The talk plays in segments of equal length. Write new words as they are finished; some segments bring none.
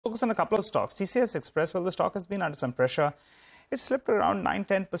Focus on a couple of stocks. TCI Express, well, the stock has been under some pressure. It slipped around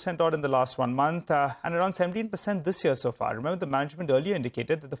 9-10% odd in the last 1 month and around 17% this year so far. Remember, the management earlier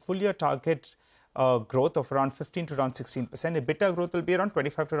indicated that the full year target growth of around 15 to around 16%. EBITDA growth will be around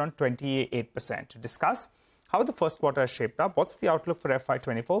 25 to around 28%. To discuss how the first quarter has shaped up, what's the outlook for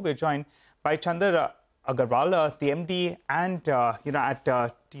FY24, we're joined by Chander Agarwal, the MD and at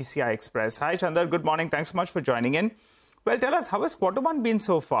TCI Express. Hi, Chander. Good morning. Thanks so much for joining in. Well, tell us, how has quarter one been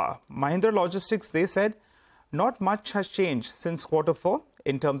so far? Mahindra Logistics, they said not much has changed since quarter four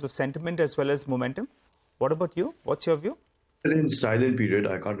in terms of sentiment as well as momentum. What about you? What's your view? In silent period,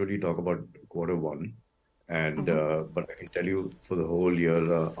 I can't really talk about quarter one, and but I can tell you for the whole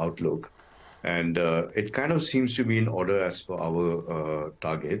year outlook. And it kind of seems to be in order as per our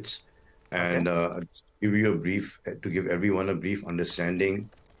targets. And I'll just give you a brief, to give everyone a brief understanding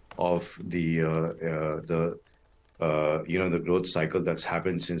of the growth cycle that's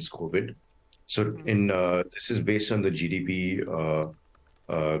happened since COVID. So this is based on the GDP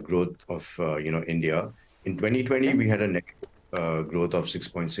growth of India. In 2020, we had a negative growth of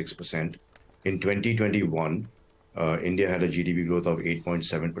 6.6%. In 2021, India had a GDP growth of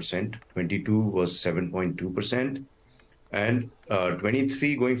 8.7%. 22 was 7.2%. And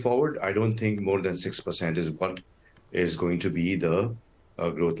 23 going forward, I don't think more than 6% is what is going to be the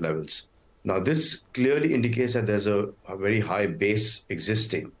growth levels. Now, this clearly indicates that there's a very high base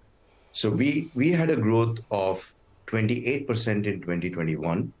existing. So we had a growth of 28% in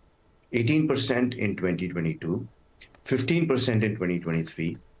 2021, 18% in 2022, 15% in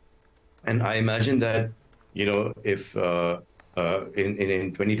 2023. And I imagine that, if in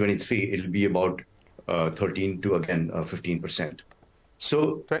 2023, it'll be about 13 to, again, 15%.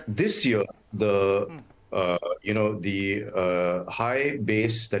 So this year, the high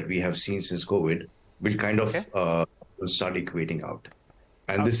base that we have seen since COVID will kind of start equating out.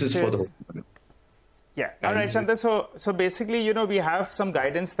 And this is for the whole. Yeah. All right, Chander. So basically, we have some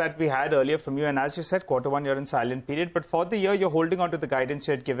guidance that we had earlier from you. And as you said, quarter one, you're in silent period. But for the year, you're holding on to the guidance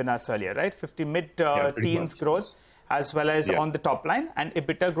you had given us earlier, right? 50 mid-teens growth, as well as on the top line, and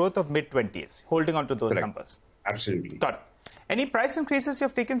EBITDA growth of mid-20s. Holding on to those numbers. Absolutely. Got it. Any price increases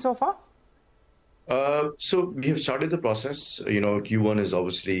you've taken so far? So we have started the process. Q1 is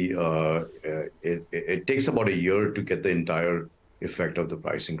obviously, it takes about a year to get the entire effect of the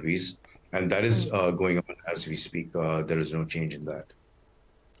price increase. And that is going on as we speak. There is no change in that.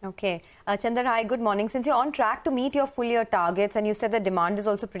 Okay. Chander, hi, good morning. Since you're on track to meet your full year targets and you said the demand is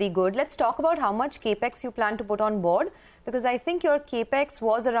also pretty good, let's talk about how much capex you plan to put on board. Because I think your capex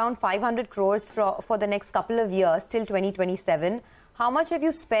was around 500 crores for the next couple of years till 2027. How much have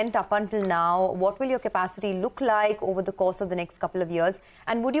you spent up until now? What will your capacity look like over the course of the next couple of years?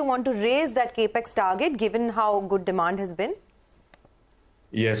 And would you want to raise that capex target given how good demand has been?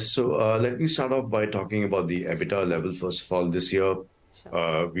 Yes. So let me start off by talking about the EBITDA level. First of all, this year,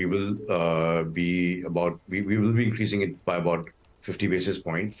 we will be increasing it by about 50 basis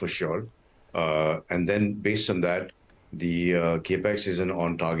points for sure. And then based on that, the capex is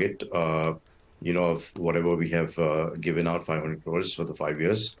on target, of whatever we have given out, 500 crores for the 5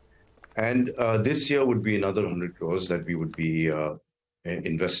 years. And this year would be another 100 crores that we would be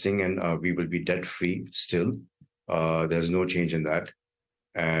investing, and we will be debt free still. There's no change in that.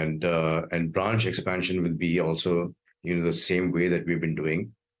 And branch expansion will be also, the same way that we've been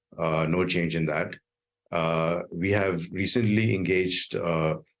doing. No change in that. We have recently engaged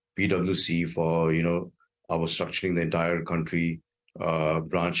PwC for, our structuring the entire country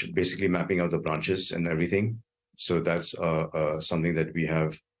branch, basically mapping out the branches and everything. So that's something that we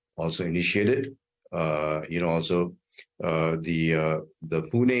have also initiated. Also the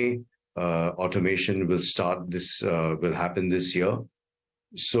Pune automation will happen this year.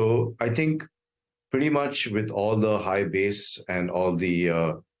 So I think pretty much with all the high base and all the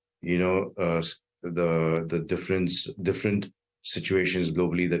the different situations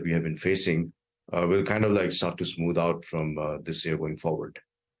globally that we have been facing, will kind of like start to smooth out from this year going forward.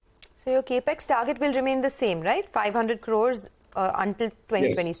 So your capex target will remain the same, right? 500 crores until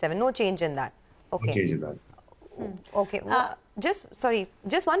 2027. Yes. No change in that. Okay. No change in that. Okay. Just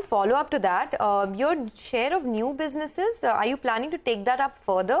one follow-up to that. Your share of new businesses, are you planning to take that up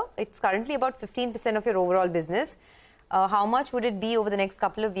further? It's currently about 15% of your overall business. How much would it be over the next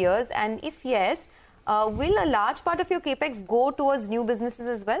couple of years? And if yes, will a large part of your capex go towards new businesses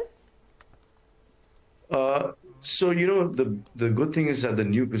as well? So, the good thing is that the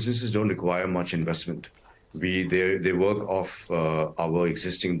new businesses don't require much investment. They work off our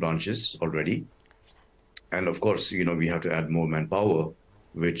existing branches already. And of course, we have to add more manpower,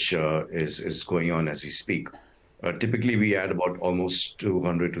 which is going on as we speak. Typically, we add about almost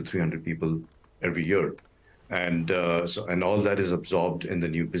 200 to 300 people every year. And all that is absorbed in the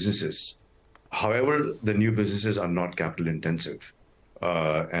new businesses. However, the new businesses are not capital intensive.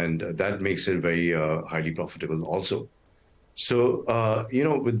 And that makes it very highly profitable also. So,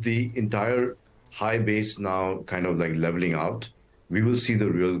 with the entire high base now kind of like leveling out, we will see the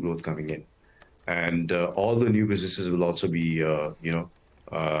real growth coming in. And all the new businesses will also be,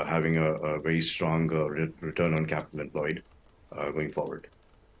 having a very strong return on capital employed going forward.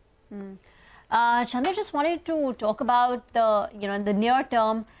 Chander, just wanted to talk about the near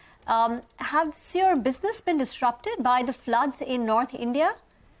term. Has your business been disrupted by the floods in North India?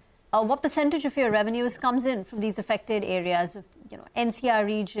 What percentage of your revenues comes in from these affected areas of, NCR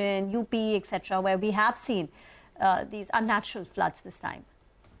region, UP, etc., where we have seen these unnatural floods this time?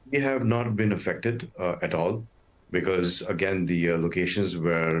 We have not been affected at all because, again, the locations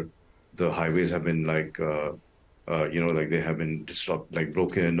where the highways have been like they have been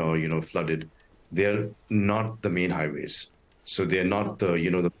broken or, flooded, they're not the main highways. So they're not the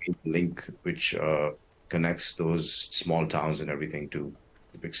main link which connects those small towns and everything to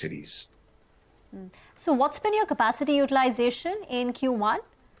the big cities. So what's been your capacity utilization in Q1?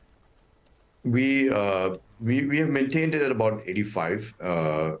 We have maintained it at about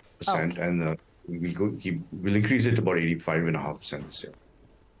 85%, and we'll increase it to about 85.5% this year.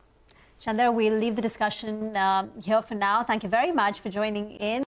 Chander, we'll leave the discussion here for now. Thank you very much for joining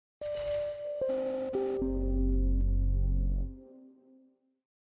in.